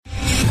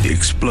The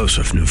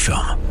explosive new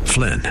film,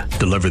 Flynn,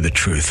 deliver the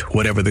truth,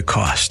 whatever the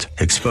cost,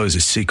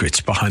 exposes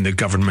secrets behind the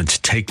government's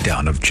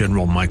takedown of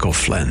General Michael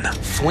Flynn.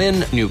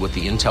 Flynn knew what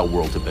the intel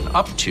world had been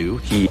up to.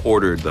 He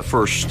ordered the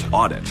first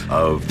audit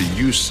of the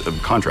use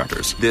of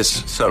contractors.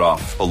 This set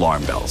off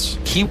alarm bells.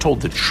 He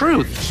told the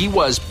truth. He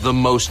was the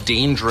most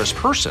dangerous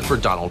person for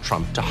Donald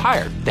Trump to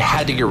hire. They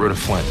had to get rid of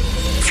Flynn.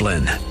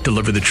 Flynn,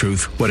 deliver the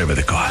truth, whatever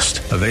the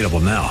cost. Available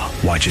now.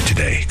 Watch it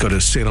today. Go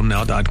to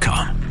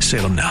salemnow.com.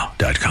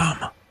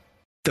 salemnow.com.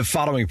 The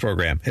following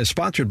program is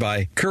sponsored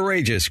by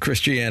Courageous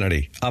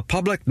Christianity, a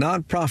public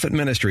nonprofit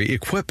ministry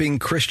equipping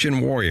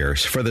Christian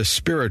warriors for the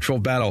spiritual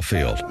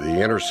battlefield.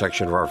 The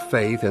intersection of our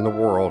faith and the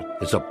world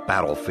is a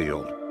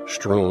battlefield,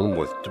 strewn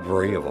with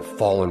debris of a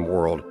fallen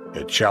world.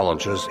 It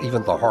challenges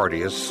even the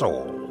hardiest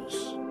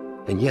souls.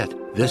 And yet,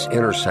 this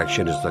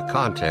intersection is the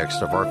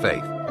context of our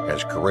faith.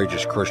 As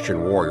courageous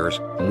Christian warriors,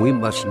 we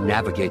must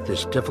navigate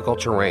this difficult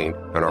terrain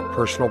in our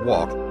personal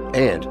walk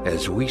and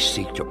as we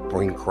seek to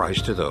bring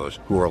Christ to those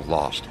who are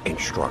lost and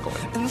struggling.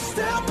 And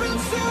step into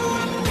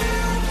a new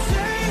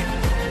day.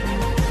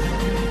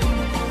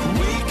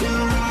 We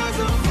can rise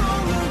up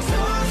from the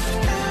dust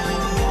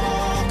and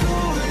walk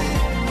away.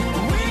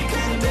 We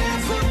can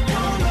dance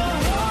upon the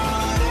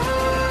heart.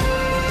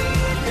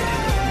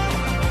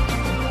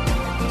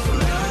 So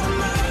let the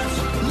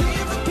past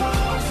leave the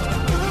past,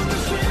 burn the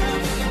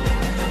ships,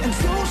 and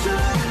don't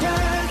look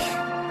back.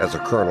 As a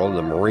colonel in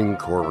the Marine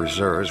Corps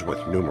Reserves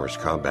with numerous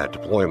combat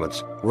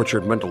deployments,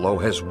 Richard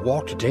Mendelow has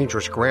walked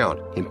dangerous ground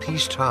in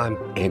peacetime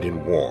and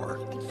in war.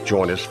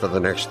 Join us for the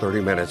next 30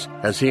 minutes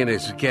as he and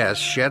his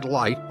guests shed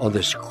light on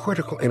this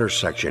critical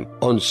intersection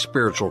on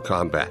spiritual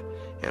combat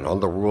and on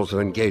the rules of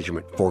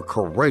engagement for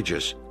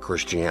courageous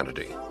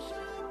Christianity.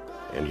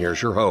 And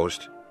here's your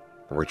host,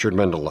 Richard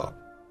Mendelow.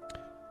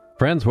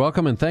 Friends,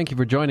 welcome and thank you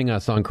for joining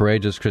us on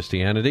Courageous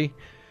Christianity.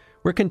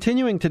 We're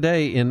continuing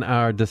today in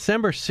our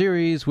December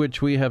series,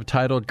 which we have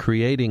titled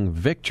Creating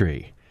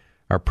Victory.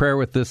 Our prayer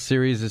with this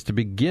series is to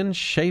begin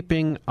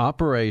shaping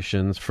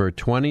operations for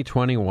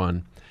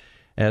 2021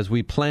 as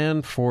we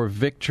plan for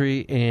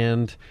victory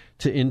and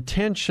to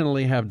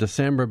intentionally have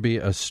December be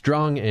a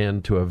strong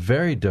end to a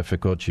very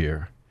difficult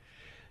year.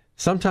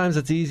 Sometimes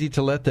it's easy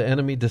to let the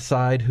enemy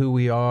decide who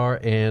we are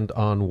and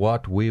on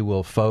what we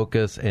will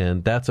focus,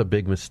 and that's a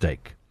big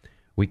mistake.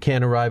 We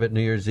can't arrive at New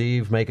Year's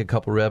Eve, make a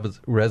couple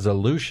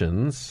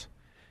resolutions,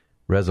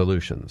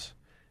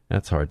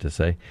 that's hard to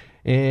say,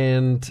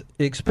 and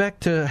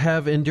expect to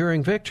have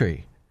enduring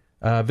victory.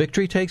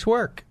 Victory takes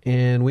work,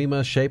 and we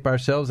must shape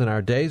ourselves in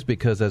our days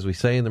because, as we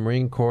say in the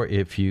Marine Corps,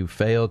 if you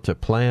fail to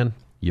plan,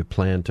 you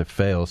plan to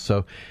fail.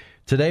 So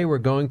today we're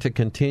going to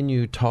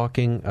continue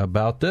talking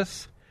about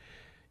this.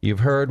 You've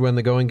heard when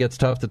the going gets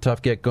tough, the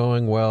tough get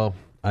going. Well,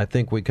 I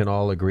think we can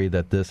all agree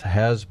that this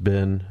has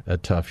been a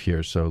tough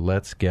year, so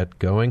let's get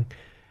going.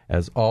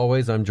 As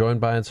always, I'm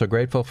joined by and so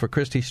grateful for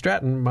Christy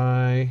Stratton,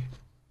 my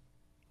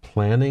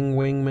planning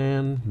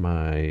wingman,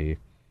 my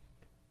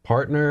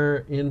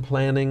partner in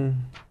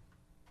planning.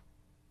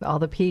 All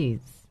the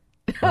P's.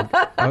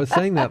 I was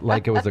saying that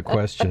like it was a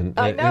question.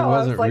 I know. It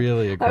wasn't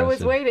really a question. I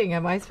was waiting.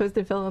 Am I supposed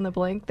to fill in the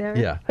blank there?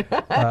 Yeah.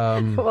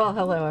 Well,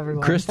 hello,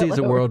 everyone. Christy's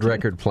a world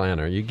record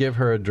planner. You give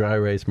her a dry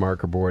erase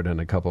marker board and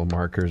a couple of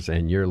markers,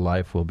 and your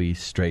life will be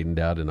straightened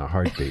out in a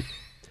heartbeat.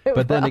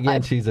 But then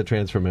again, she's a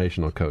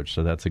transformational coach,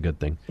 so that's a good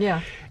thing.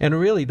 Yeah. And it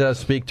really does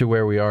speak to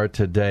where we are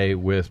today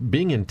with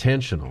being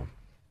intentional.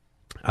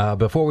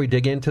 Before we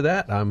dig into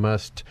that, I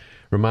must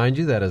remind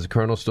you that as a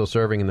colonel still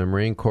serving in the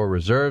Marine Corps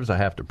Reserves, I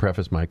have to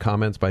preface my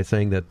comments by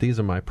saying that these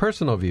are my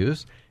personal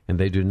views, and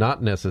they do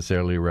not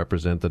necessarily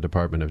represent the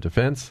Department of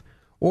Defense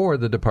or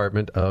the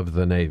Department of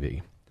the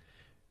Navy.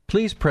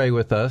 Please pray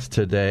with us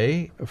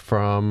today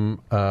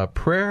from a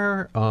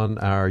prayer on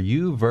our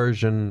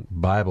YouVersion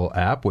Bible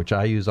app, which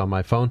I use on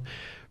my phone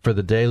for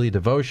the daily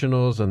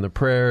devotionals and the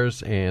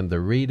prayers and the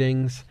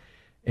readings.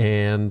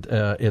 And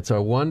it's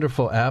a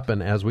wonderful app,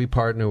 and as we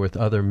partner with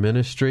other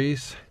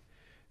ministries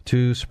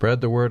to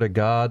spread the word of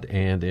God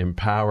and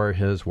empower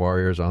his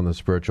warriors on the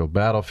spiritual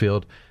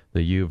battlefield, the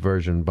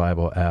YouVersion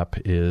Bible app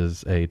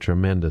is a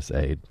tremendous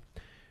aid.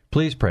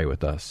 Please pray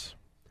with us.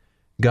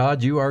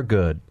 God, you are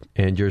good,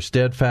 and your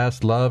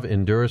steadfast love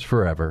endures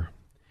forever.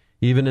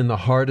 Even in the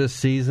hardest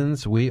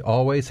seasons, we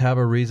always have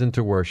a reason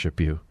to worship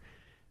you.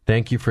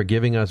 Thank you for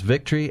giving us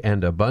victory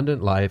and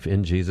abundant life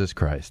in Jesus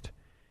Christ.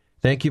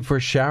 Thank you for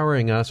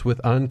showering us with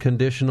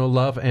unconditional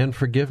love and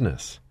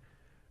forgiveness.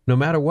 No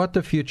matter what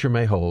the future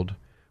may hold,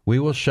 we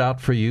will shout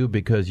for you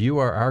because you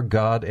are our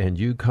God and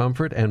you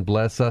comfort and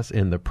bless us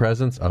in the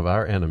presence of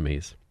our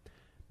enemies.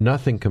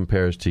 Nothing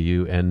compares to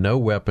you and no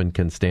weapon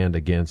can stand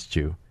against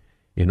you.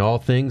 In all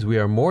things we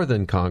are more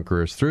than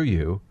conquerors through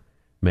you.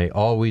 May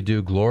all we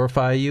do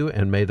glorify you,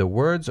 and may the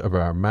words of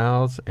our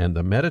mouths and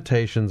the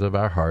meditations of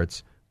our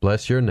hearts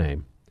bless your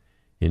name.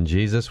 In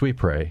Jesus we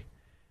pray.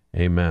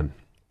 Amen.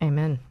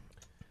 Amen.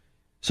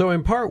 So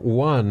in part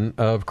one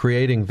of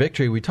Creating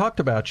Victory, we talked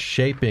about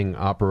shaping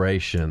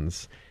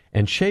operations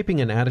and shaping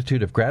an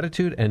attitude of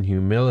gratitude and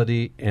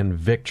humility and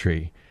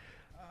victory.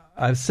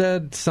 I've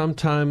said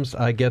sometimes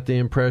I get the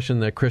impression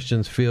that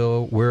Christians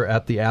feel we're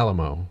at the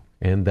Alamo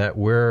and that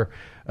we're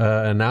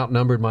an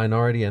outnumbered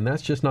minority, and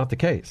that's just not the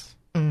case.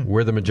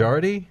 We're the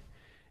majority,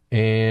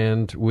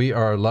 and we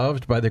are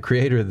loved by the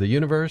creator of the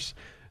universe.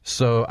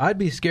 So I'd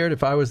be scared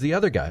if I was the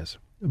other guys.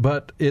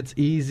 But it's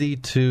easy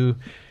to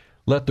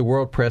let the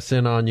world press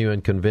in on you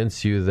and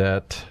convince you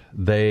that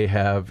they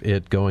have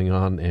it going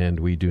on and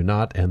we do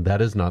not, and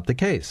that is not the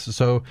case.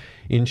 So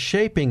in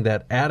shaping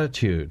that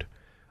attitude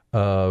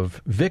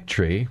of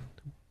victory,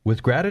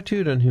 with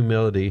gratitude and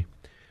humility,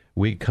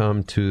 we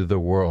come to the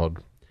world.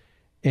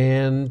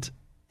 And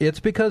it's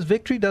because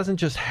victory doesn't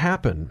just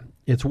happen.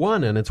 It's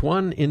won, and it's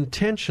won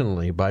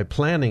intentionally by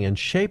planning and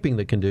shaping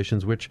the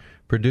conditions which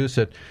produce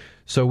it.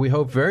 So we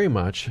hope very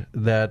much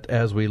that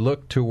as we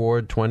look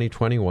toward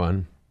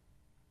 2021,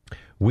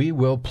 we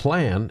will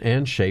plan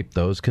and shape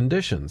those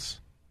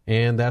conditions.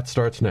 And that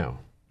starts now.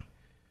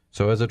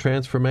 So as a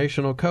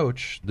transformational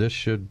coach, this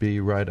should be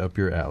right up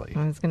your alley.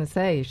 I was going to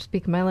say, you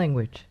speak my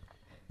language.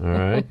 All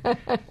right.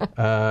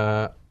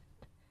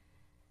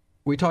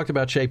 We talked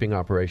about shaping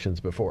operations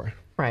before.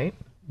 Right.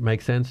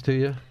 Make sense to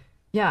you?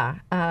 Yeah.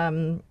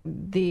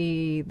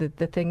 The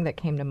thing that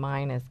came to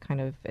mind is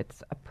kind of,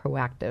 it's a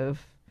proactive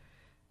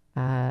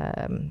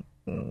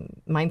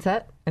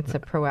mindset. It's a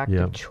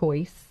proactive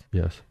choice.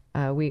 Yes.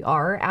 We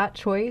are at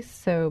choice.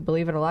 So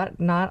believe it or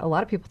not, a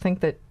lot of people think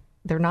that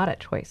they're not at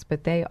choice,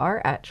 but they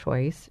are at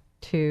choice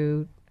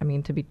to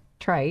be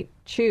trite,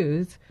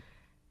 choose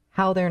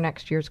how their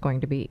next year is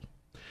going to be.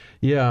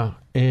 Yeah,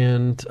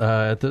 and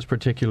at this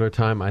particular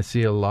time, I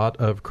see a lot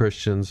of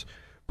Christians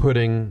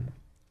putting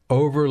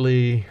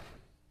overly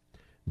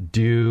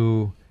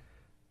due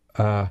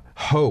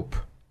hope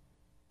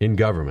in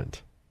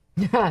government.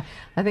 I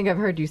think I've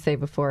heard you say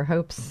before,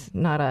 hope's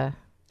not a...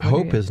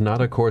 Hope is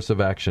not a course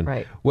of action.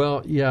 Right.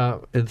 Well, yeah,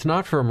 it's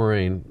not for a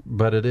Marine,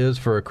 but it is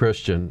for a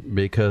Christian,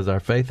 because our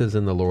faith is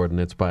in the Lord, and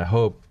it's by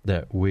hope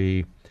that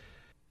we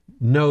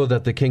know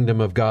that the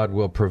kingdom of God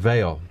will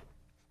prevail.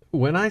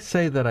 When I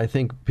say that I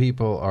think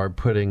people are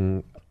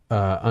putting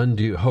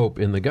undue hope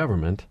in the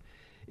government,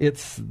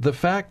 it's the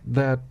fact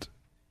that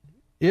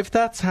if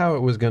that's how it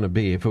was going to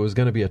be, if it was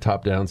going to be a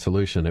top-down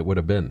solution, it would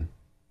have been.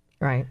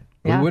 Right.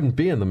 We wouldn't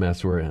be in the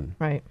mess we're in.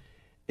 Right.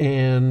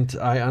 And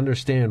I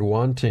understand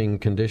wanting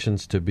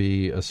conditions to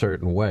be a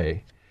certain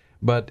way,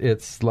 but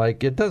it's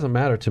like, it doesn't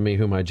matter to me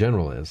who my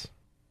general is.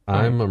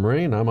 Right. I'm a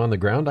Marine, I'm on the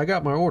ground, I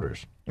got my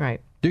orders.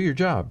 Right. Do your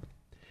job.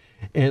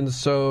 And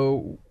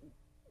so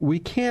we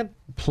can't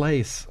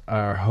place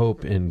our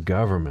hope in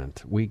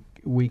government.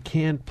 We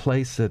can't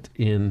place it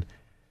in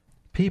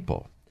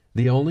people.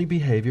 The only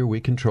behavior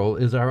we control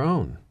is our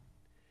own.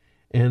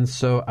 And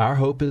so our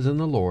hope is in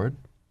the Lord,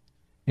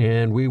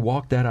 and we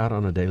walk that out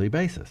on a daily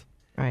basis.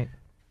 Right.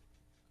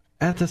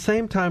 At the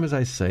same time as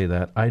I say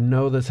that, I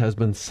know this has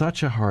been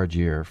such a hard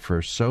year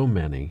for so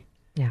many.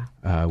 Yeah.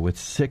 With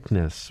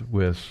sickness,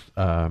 with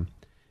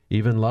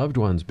even loved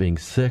ones being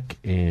sick,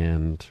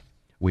 and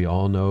we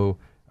all know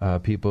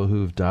people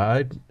who've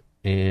died,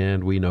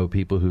 and we know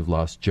people who've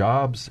lost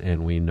jobs,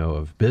 and we know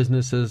of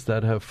businesses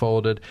that have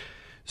folded.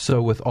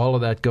 So with all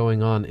of that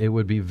going on, it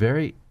would be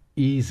very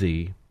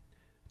easy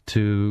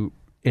to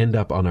end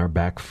up on our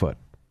back foot.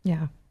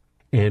 Yeah.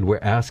 And we're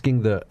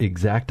asking the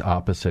exact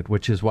opposite,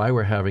 which is why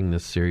we're having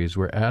this series.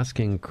 We're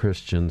asking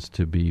Christians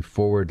to be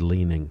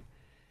forward-leaning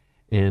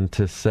and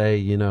to say,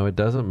 it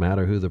doesn't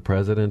matter who the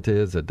president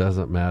is. It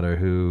doesn't matter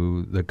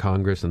who the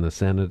Congress and the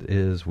Senate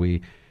is.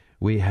 We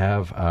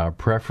have our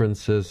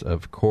preferences,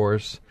 of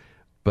course,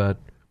 but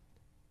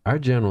our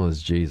general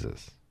is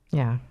Jesus.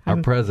 Yeah.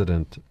 Our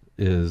president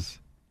is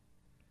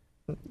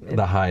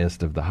the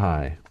highest of the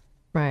high.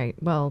 Right.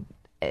 Well,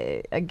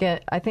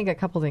 again, I think a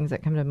couple things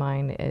that come to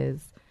mind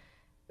is,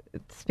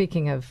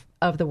 speaking of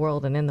the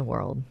world and in the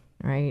world,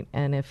 right?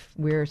 And if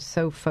we're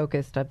so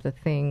focused of the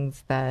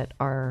things that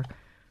are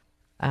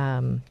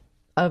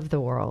of the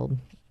world,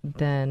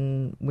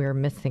 then we're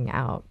missing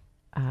out.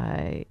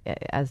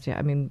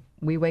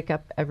 We wake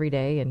up every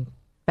day and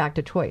back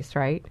to choice,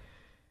 right?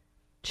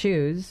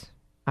 Choose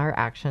our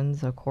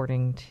actions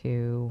according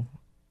to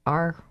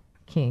our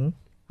King,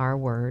 our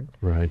word.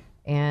 Right.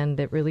 And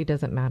it really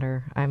doesn't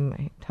matter.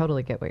 I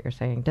totally get what you're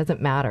saying.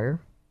 Doesn't matter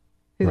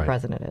who the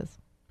president is.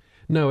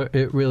 No,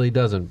 it really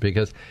doesn't,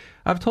 because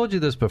I've told you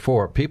this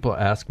before. People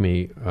ask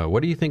me,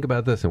 what do you think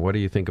about this and what do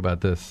you think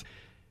about this?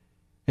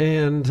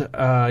 And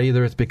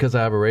either it's because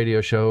I have a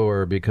radio show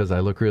or because I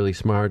look really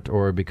smart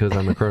or because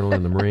I'm a colonel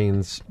in the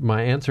Marines.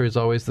 My answer is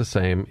always the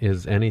same.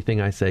 Is anything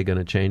I say going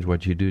to change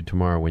what you do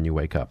tomorrow when you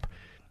wake up?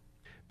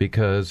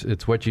 Because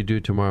it's what you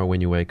do tomorrow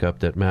when you wake up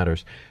that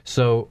matters.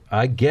 So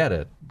I get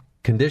it.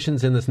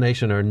 Conditions in this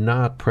nation are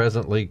not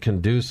presently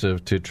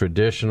conducive to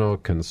traditional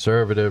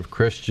conservative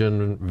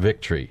Christian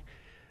victory.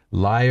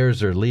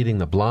 Liars are leading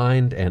the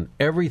blind, and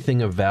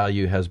everything of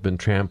value has been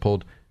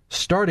trampled,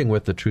 starting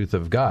with the truth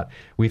of God.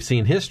 We've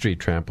seen history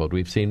trampled.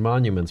 We've seen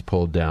monuments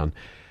pulled down.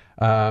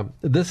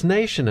 This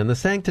nation and the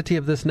sanctity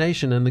of this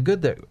nation and the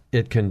good that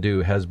it can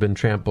do has been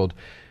trampled.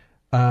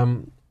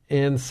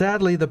 And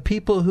sadly, the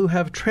people who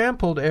have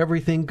trampled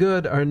everything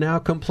good are now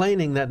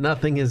complaining that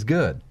nothing is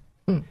good.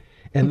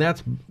 And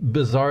that's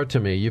bizarre to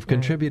me. You've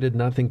contributed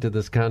nothing to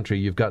this country.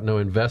 You've got no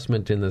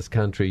investment in this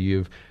country.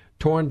 You've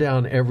torn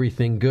down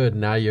everything good.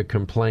 Now you're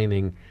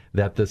complaining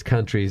that this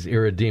country is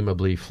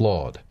irredeemably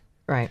flawed.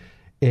 Right.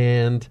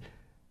 And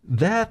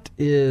that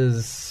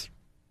is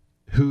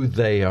who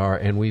they are.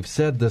 And we've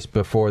said this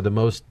before. The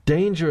most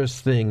dangerous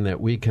thing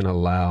that we can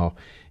allow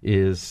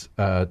is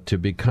to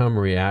become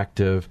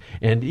reactive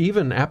and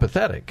even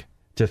apathetic,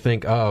 to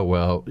think, oh,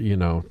 well,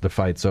 the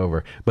fight's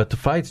over. But the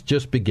fight's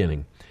just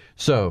beginning.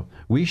 So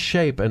we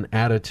shape an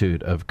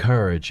attitude of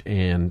courage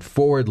and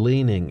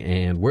forward-leaning,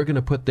 and we're going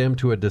to put them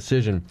to a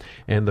decision.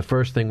 And the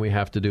first thing we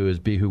have to do is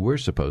be who we're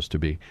supposed to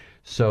be.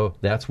 So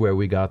that's where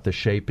we got the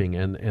shaping.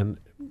 And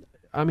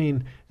I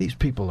mean, these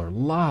people are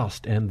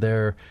lost, and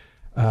they're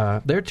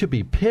to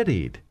be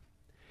pitied.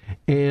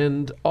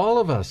 And all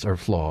of us are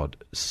flawed.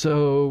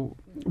 So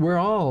we're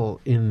all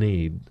in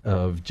need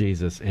of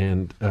Jesus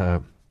and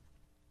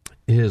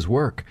his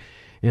work.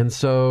 And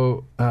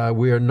so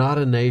we are not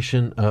a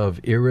nation of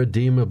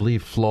irredeemably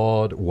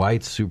flawed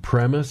white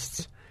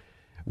supremacists.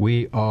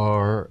 We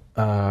are...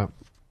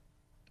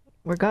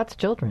 we're God's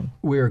children.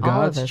 We are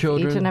God's all of us,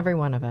 children. Each and every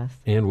one of us.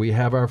 And we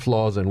have our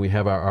flaws and we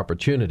have our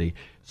opportunity.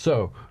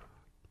 So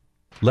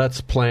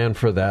let's plan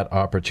for that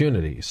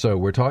opportunity. So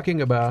we're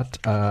talking about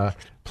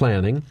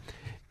planning.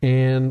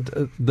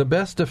 And the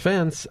best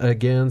defense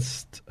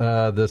against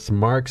this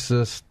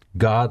Marxist,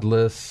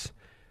 godless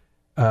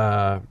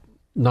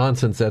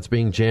nonsense that's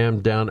being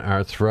jammed down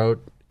our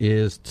throat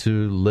is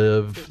to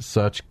live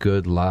such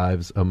good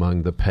lives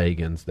among the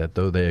pagans that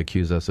though they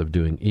accuse us of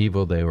doing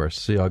evil, they will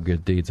see our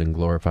good deeds and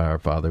glorify our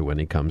Father when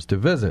he comes to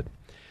visit.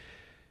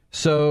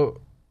 So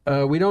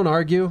we don't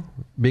argue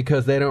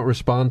because they don't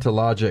respond to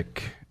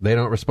logic. They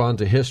don't respond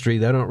to history.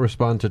 They don't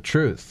respond to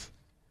truth.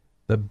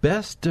 The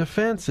best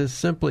defense is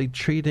simply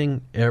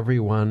treating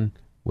everyone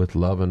with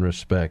love and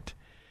respect.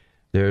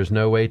 There's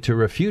no way to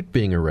refute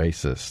being a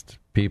racist.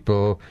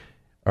 People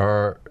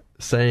are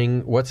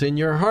saying what's in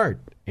your heart,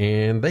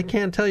 and they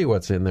can't tell you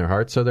what's in their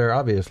heart, so they're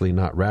obviously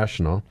not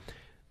rational.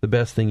 The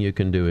best thing you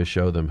can do is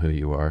show them who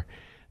you are.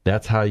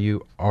 That's how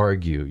you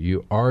argue.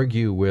 You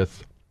argue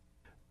with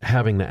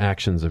having the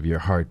actions of your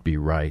heart be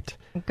right.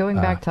 Going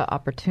back to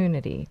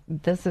opportunity,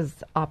 this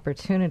is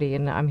opportunity,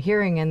 and I'm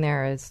hearing in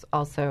there is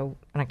also,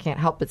 and I can't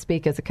help but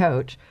speak as a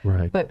coach,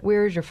 right? But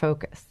where is your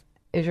focus?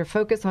 Is your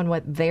focus on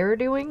what they're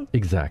doing?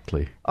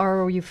 Exactly.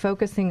 Or are you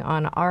focusing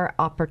on our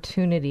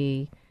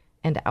opportunity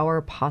and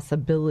our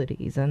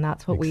possibilities? And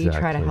that's what we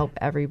try to help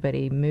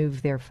everybody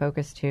move their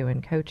focus to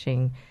in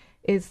coaching,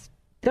 is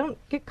don't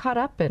get caught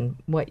up in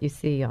what you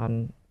see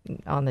on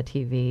the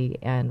TV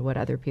and what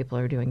other people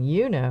are doing.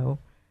 You know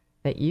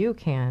that you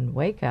can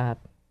wake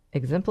up,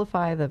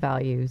 exemplify the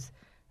values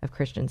of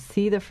Christians,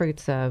 see the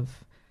fruits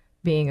of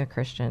being a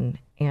Christian,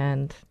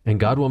 and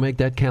God will make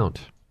that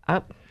count.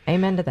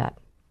 Amen to that.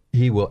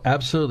 He will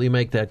absolutely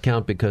make that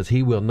count, because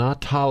he will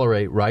not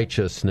tolerate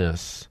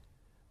righteousness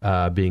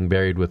being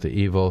buried with the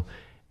evil.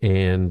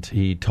 And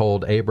he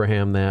told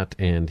Abraham that,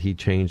 and he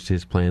changed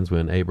his plans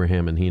when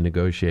Abraham and he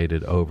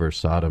negotiated over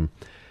Sodom.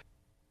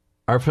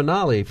 Our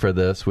finale for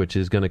this, which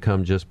is going to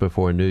come just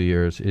before New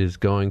Year's, is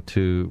going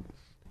to...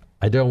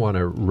 I don't want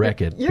to wreck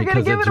it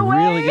because it's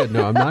really good.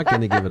 No, I'm not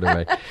going to give it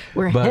away.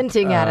 We're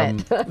hinting at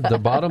it. The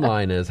bottom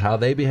line is how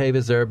they behave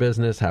is their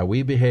business. How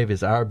we behave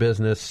is our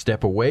business.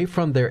 Step away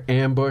from their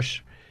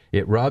ambush.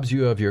 It robs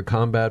you of your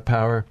combat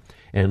power.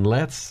 And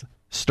let's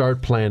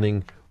start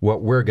planning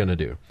what we're going to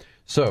do.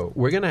 So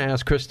we're going to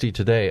ask Christy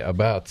today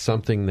about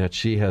something that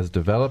she has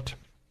developed.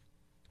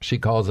 She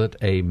calls it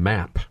a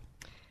map.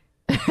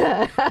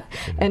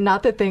 And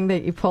not the thing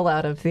that you pull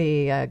out of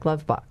the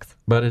glove box.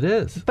 But it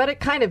is. But it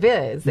kind of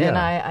is. Yeah. And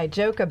I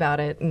joke about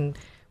it. And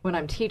when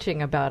I'm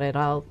teaching about it,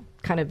 I'll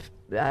kind of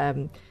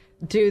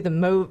do the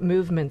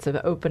movements of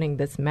opening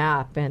this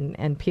map.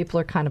 And people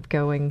are kind of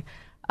going,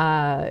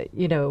 what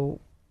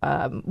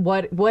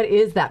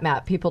is that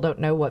map? People don't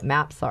know what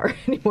maps are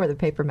anymore, the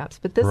paper maps.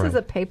 But this is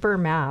a paper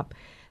map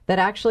that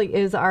actually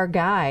is our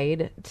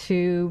guide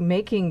to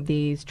making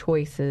these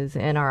choices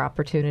and our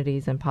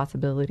opportunities and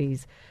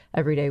possibilities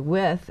every day,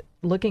 with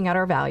looking at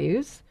our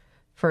values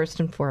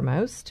first and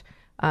foremost,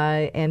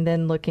 and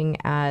then looking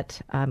at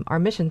our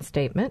mission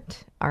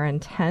statement, our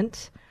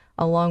intent,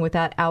 along with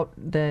that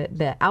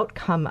the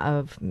outcome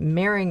of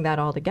marrying that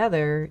all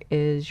together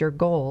is your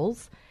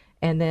goals,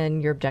 and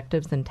then your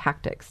objectives and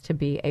tactics to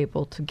be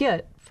able to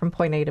get from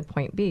point A to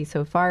point B.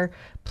 So if our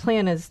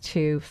plan is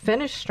to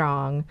finish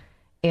strong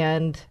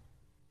and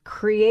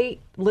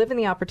live in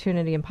the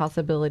opportunity and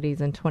possibilities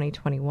in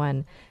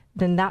 2021,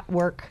 then that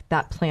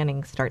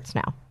planning starts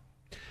now.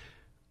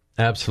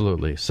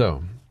 Absolutely.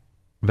 So,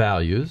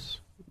 values,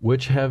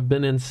 which have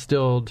been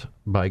instilled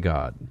by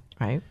God.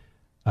 Right.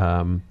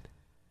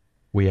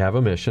 We have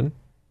a mission.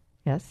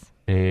 Yes.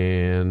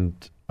 And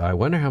I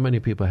wonder how many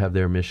people have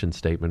their mission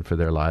statement for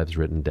their lives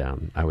written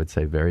down. I would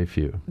say very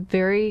few.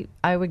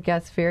 I would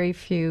guess very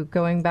few.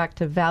 Going back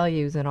to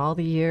values and all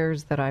the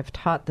years that I've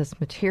taught this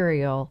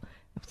material,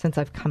 since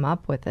I've come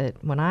up with it,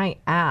 when I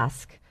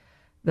ask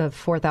the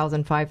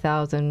 4,000,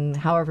 5,000,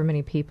 however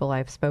many people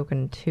I've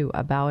spoken to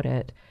about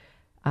it,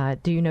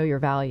 do you know your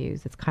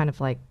values? It's kind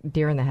of like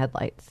deer in the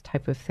headlights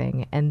type of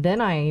thing. And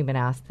then I even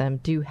ask them,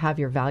 do you have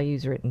your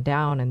values written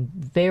down? And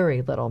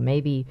very little,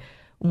 maybe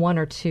 1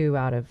 or 2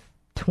 out of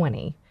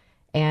 20.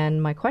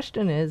 And my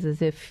question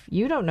is if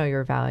you don't know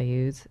your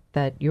values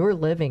that you're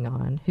living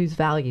on, whose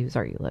values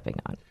are you living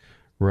on?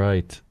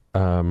 Right.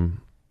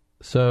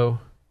 So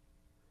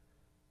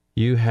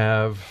you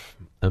have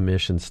a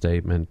mission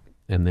statement,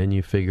 and then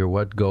you figure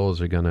what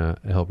goals are going to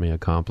help me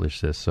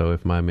accomplish this. So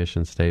if my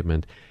mission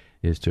statement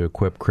is to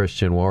equip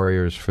Christian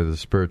warriors for the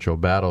spiritual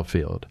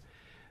battlefield,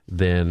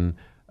 then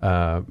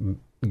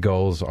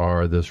goals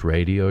are this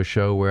radio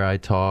show where I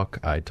talk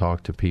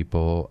to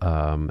people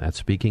at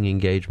speaking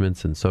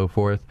engagements and so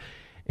forth,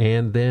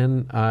 and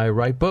then I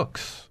write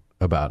books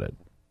about it,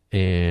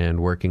 and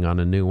working on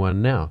a new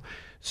one now.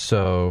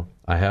 So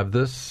I have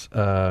this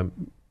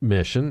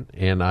mission,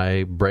 and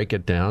I break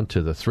it down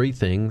to the 3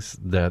 things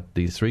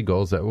these 3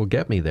 goals that will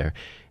get me there.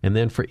 And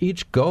then for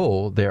each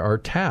goal, there are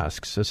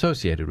tasks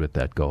associated with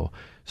that goal.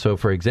 So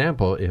for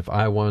example, if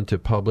I want to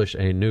publish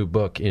a new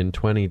book in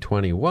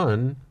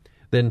 2021,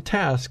 then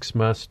tasks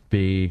must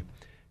be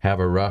have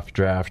a rough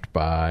draft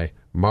by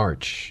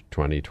March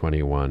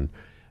 2021,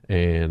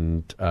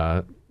 and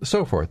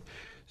so forth.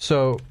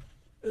 So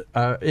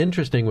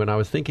interesting, when I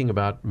was thinking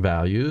about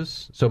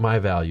values, so my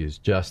values,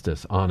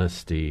 justice,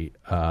 honesty,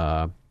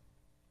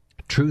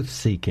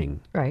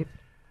 truth-seeking, right,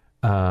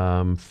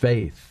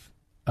 faith.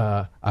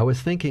 I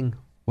was thinking,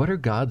 what are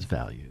God's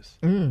values?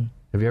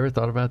 Have you ever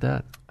thought about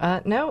that?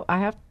 No, I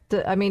have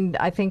to. I mean,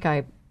 I think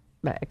I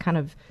kind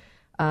of,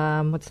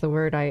 what's the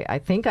word? I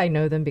think I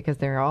know them because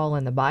they're all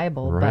in the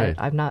Bible, right.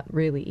 But I've not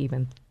really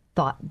even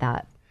thought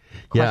that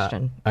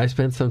question. Yeah, I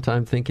spent some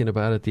time thinking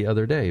about it the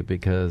other day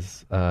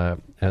because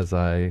as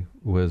I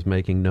was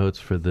making notes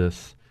for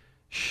this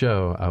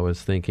show, I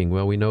was thinking,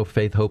 well, we know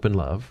faith, hope, and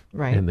love.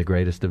 Right. And the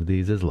greatest of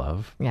these is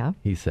love, yeah,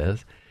 he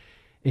says.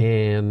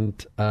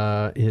 And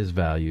his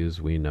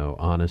values, we know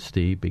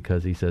honesty,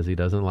 because he says he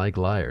doesn't like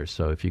liars.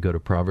 So if you go to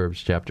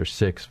Proverbs chapter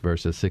 6,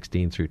 verses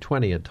 16 through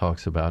 20, it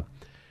talks about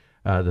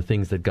the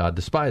things that God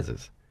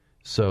despises.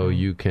 So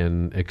you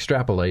can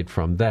extrapolate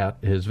from that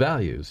his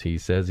values. He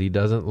says he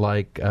doesn't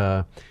like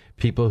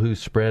people who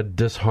spread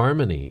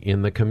disharmony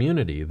in the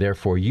community.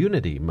 Therefore,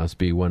 unity must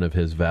be one of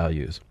his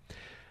values.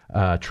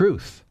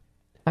 Truth.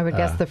 I would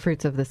guess the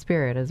fruits of the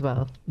Spirit as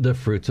well. The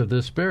fruits of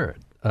the Spirit.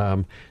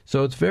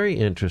 So it's very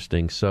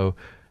interesting. So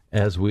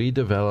as we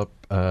develop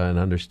an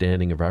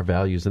understanding of our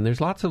values, and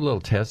there's lots of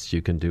little tests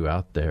you can do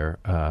out there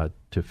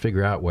to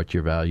figure out what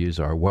your values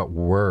are, what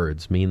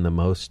words mean the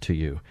most to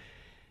you.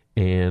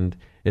 And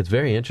it's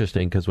very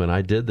interesting because when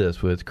I did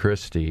this with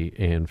Christy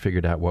and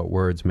figured out what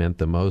words meant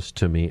the most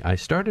to me, I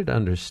started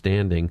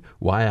understanding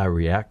why I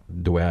react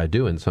the way I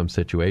do in some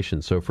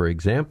situations. So, for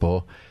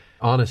example,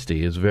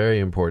 honesty is very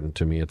important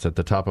to me. It's at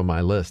the top of my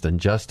list. And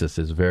justice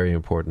is very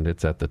important.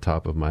 It's at the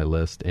top of my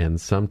list.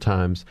 And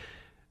sometimes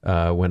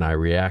when I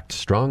react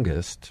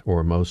strongest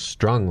or most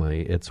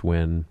strongly, it's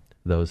when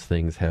those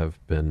things have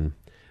been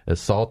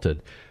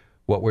assaulted.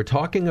 What we're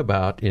talking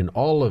about in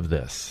all of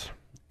this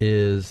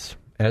is,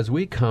 as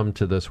we come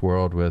to this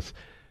world with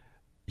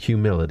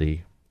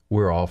humility,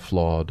 we're all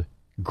flawed,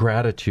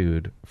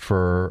 gratitude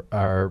for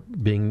our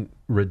being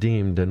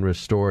redeemed and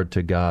restored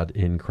to God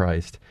in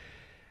Christ,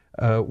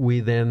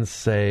 we then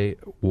say,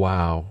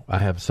 wow, I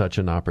have such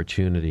an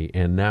opportunity,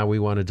 and now we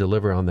want to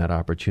deliver on that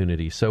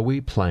opportunity. So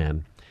we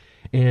plan.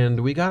 And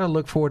we got to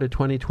look forward to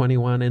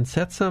 2021 and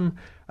set some,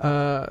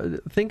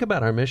 think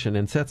about our mission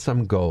and set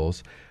some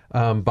goals.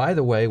 By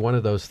the way, one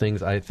of those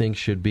things I think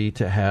should be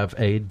to have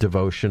a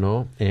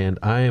devotional, and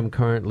I am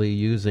currently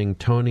using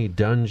Tony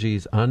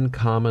Dungy's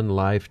Uncommon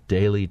Life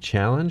Daily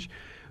Challenge,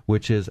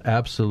 which is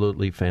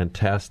absolutely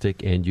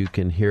fantastic, and you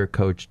can hear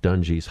Coach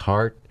Dungy's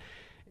heart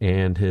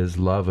and his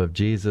love of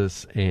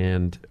Jesus,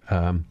 and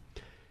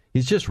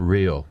he's just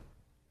real.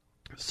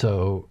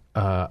 So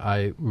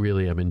I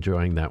really am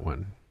enjoying that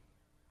one.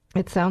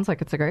 It sounds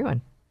like it's a great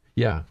one.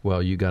 Yeah,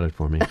 well, you got it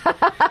for me.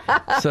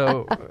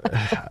 So,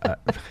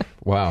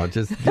 wow,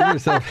 just give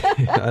yourself,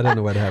 I don't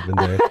know what happened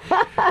there.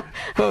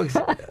 Folks,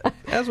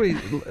 as we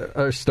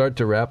start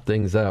to wrap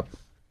things up,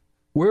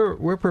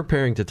 we're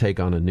preparing to take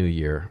on a new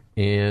year,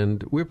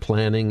 and we're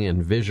planning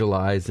and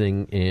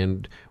visualizing,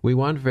 and we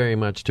want very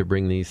much to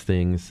bring these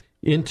things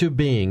into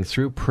being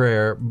through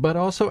prayer, but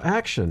also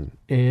action,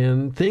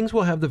 and things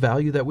will have the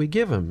value that we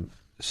give them.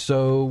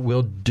 So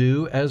we'll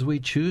do as we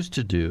choose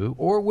to do,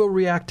 or we'll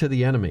react to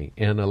the enemy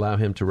and allow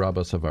him to rob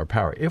us of our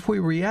power. If we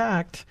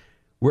react,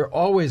 we're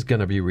always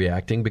going to be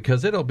reacting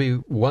because it'll be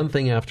one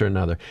thing after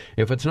another.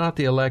 If it's not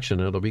the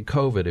election, it'll be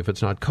COVID. If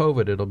it's not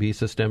COVID, it'll be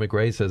systemic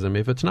racism.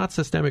 If it's not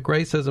systemic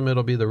racism,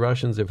 it'll be the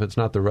Russians. If it's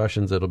not the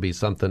Russians, it'll be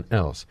something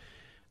else.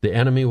 The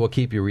enemy will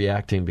keep you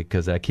reacting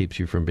because that keeps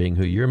you from being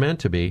who you're meant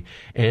to be.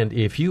 And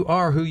if you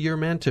are who you're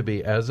meant to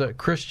be as a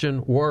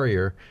Christian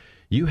warrior,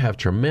 you have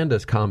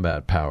tremendous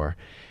combat power.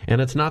 And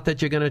it's not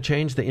that you're going to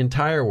change the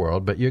entire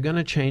world, but you're going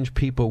to change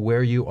people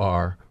where you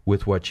are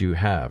with what you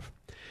have.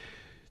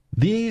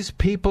 These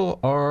people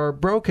are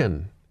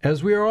broken,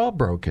 as we are all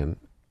broken.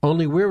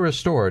 Only we're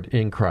restored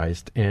in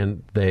Christ,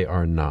 and they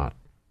are not.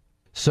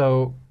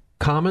 So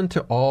common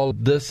to all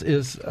this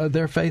is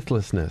their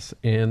faithlessness.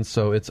 And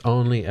so it's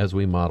only as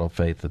we model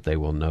faith that they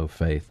will know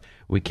faith.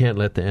 We can't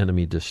let the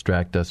enemy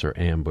distract us or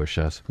ambush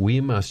us.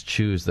 We must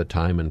choose the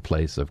time and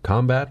place of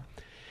combat.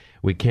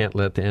 We can't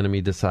let the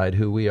enemy decide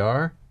who we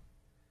are.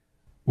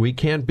 We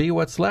can't be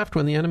what's left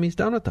when the enemy's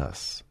done with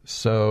us.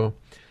 So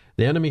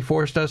the enemy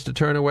forced us to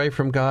turn away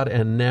from God,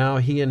 and now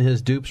he and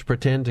his dupes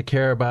pretend to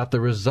care about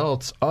the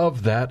results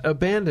of that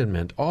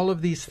abandonment. All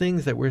of these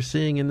things that we're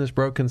seeing in this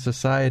broken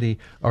society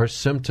are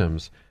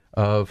symptoms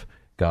of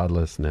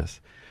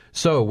godlessness.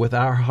 So with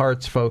our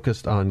hearts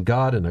focused on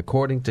God and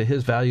according to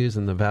his values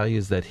and the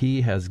values that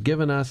he has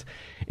given us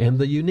and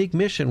the unique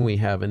mission we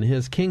have in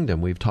his kingdom,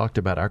 we've talked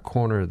about our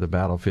corner of the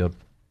battlefield.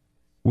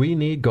 We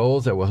need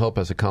goals that will help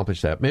us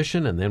accomplish that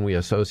mission, and then we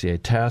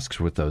associate tasks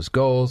with those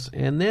goals,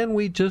 and then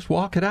we just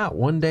walk it out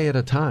one day at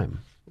a time.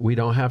 We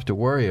don't have to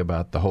worry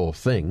about the whole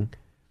thing.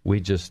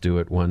 We just do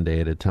it one day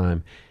at a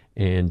time,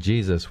 and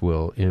Jesus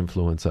will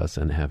influence us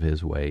and have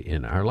his way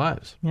in our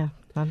lives. Yeah,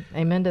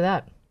 amen to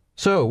that.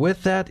 So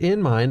with that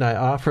in mind, I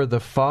offer the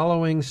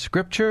following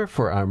scripture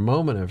for our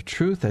moment of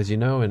truth. As you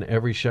know, in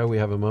every show we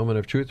have a moment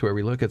of truth where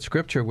we look at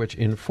scripture which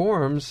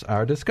informs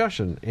our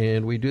discussion.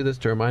 And we do this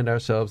to remind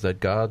ourselves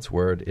that God's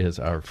word is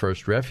our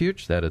first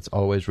refuge, that it's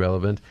always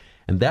relevant,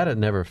 and that it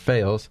never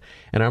fails.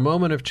 And our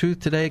moment of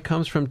truth today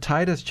comes from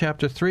Titus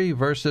chapter 3,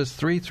 verses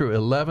 3 through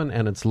 11,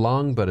 and it's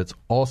long, but it's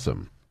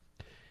awesome.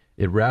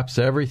 It wraps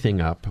everything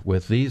up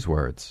with these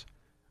words: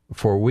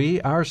 "For we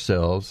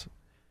ourselves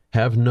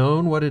have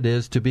known what it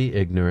is to be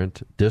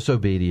ignorant,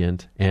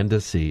 disobedient, and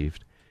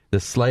deceived, the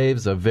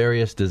slaves of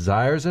various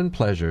desires and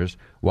pleasures,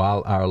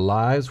 while our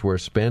lives were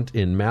spent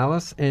in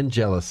malice and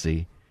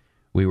jealousy.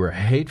 We were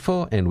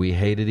hateful and we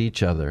hated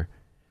each other.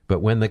 But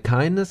when the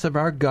kindness of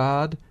our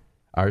God,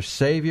 our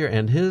Savior,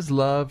 and his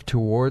love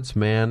towards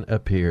man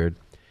appeared,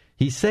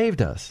 he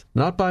saved us,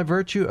 not by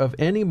virtue of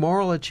any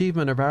moral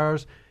achievement of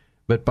ours,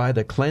 but by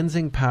the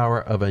cleansing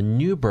power of a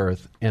new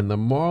birth and the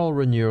moral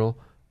renewal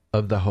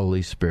of the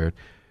Holy Spirit,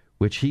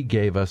 which he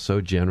gave us so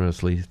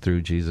generously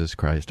through Jesus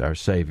Christ our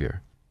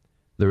Savior.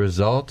 The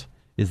result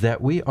is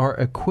that we are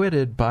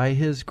acquitted by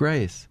his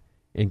grace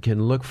and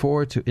can look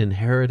forward to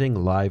inheriting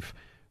life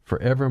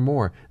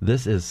forevermore."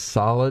 This is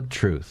solid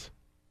truth.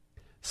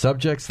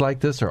 Subjects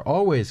like this are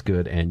always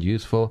good and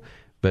useful,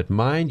 but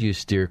mind you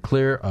steer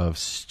clear of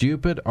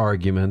stupid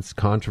arguments,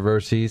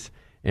 controversies,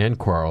 and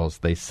quarrels.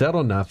 They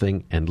settle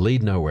nothing and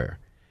lead nowhere.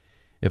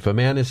 If a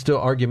man is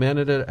still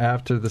argumentative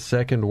after the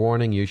second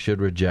warning, you should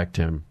reject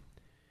him.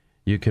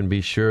 You can be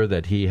sure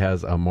that he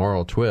has a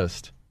moral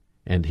twist,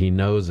 and he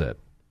knows it.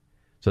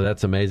 So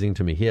that's amazing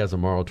to me. He has a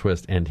moral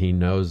twist, and he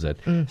knows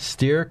it.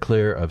 Steer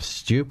clear of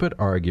stupid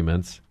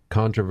arguments,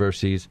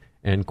 controversies,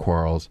 and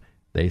quarrels.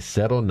 They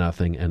settle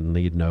nothing and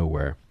lead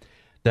nowhere.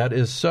 That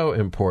is so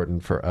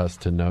important for us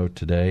to know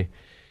today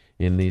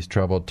in these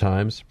troubled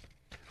times.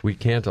 We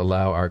can't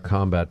allow our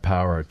combat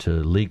power to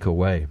leak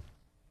away.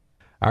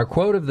 Our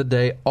quote of the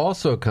day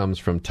also comes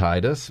from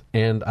Titus,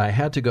 and I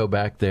had to go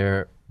back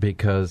there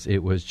because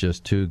it was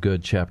just too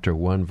good. Chapter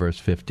 1, verse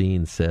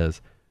 15 says,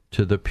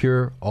 "To the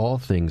pure all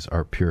things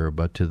are pure,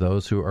 but to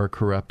those who are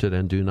corrupted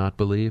and do not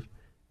believe,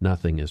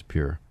 nothing is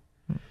pure."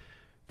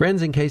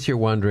 Friends, in case you're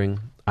wondering,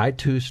 I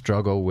too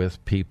struggle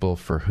with people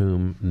for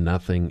whom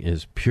nothing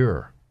is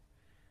pure.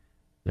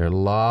 They're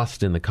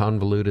lost in the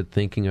convoluted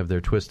thinking of their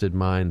twisted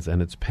minds,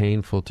 and it's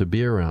painful to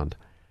be around.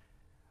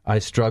 I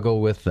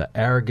struggle with the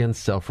arrogance,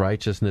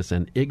 self-righteousness,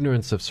 and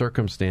ignorance of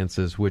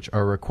circumstances which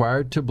are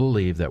required to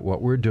believe that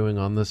what we're doing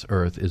on this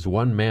earth is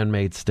one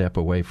man-made step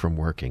away from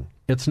working.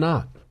 It's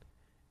not.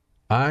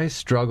 I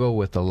struggle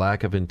with the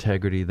lack of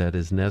integrity that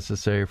is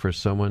necessary for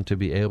someone to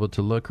be able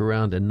to look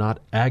around and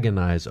not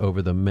agonize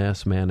over the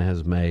mess man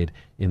has made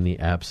in the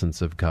absence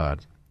of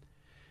God.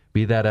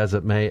 Be that as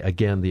it may,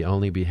 again, the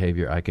only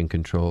behavior I can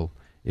control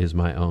is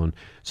my own.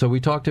 So we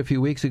talked a few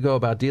weeks ago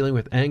about dealing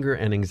with anger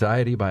and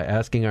anxiety by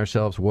asking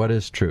ourselves what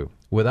is true.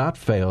 Without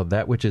fail,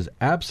 that which is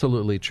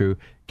absolutely true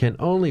can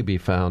only be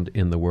found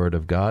in the Word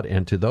of God,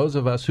 and to those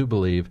of us who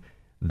believe,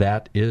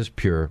 that is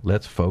pure.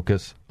 Let's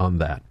focus on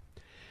that.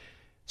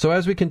 So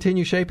as we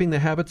continue shaping the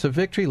habits of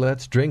victory,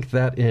 let's drink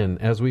that in.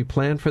 As we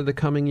plan for the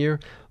coming year,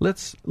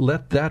 let's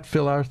let that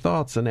fill our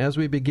thoughts. And as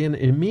we begin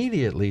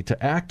immediately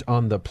to act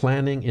on the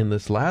planning in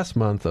this last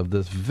month of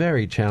this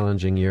very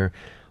challenging year,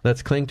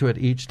 let's cling to it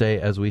each day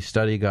as we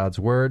study God's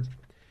Word,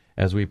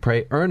 as we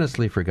pray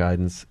earnestly for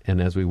guidance, and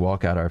as we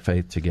walk out our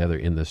faith together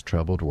in this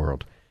troubled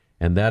world.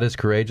 And that is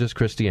Courageous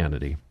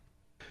Christianity.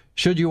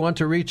 Should you want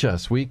to reach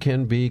us, we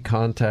can be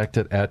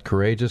contacted at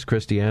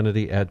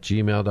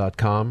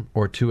courageouschristianity@gmail.com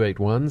or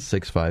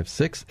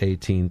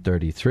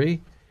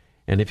 281-656-1833.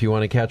 And if you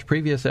want to catch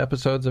previous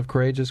episodes of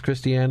Courageous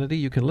Christianity,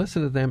 you can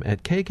listen to them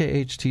at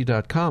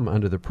kkht.com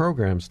under the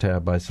Programs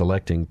tab by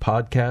selecting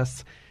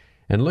Podcasts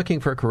and looking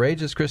for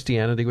Courageous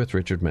Christianity with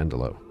Richard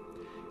Mendelow.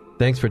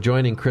 Thanks for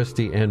joining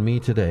Christy and me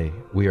today.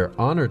 We are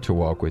honored to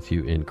walk with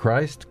you in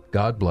Christ.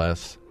 God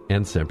bless,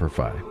 and Semper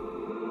Fi.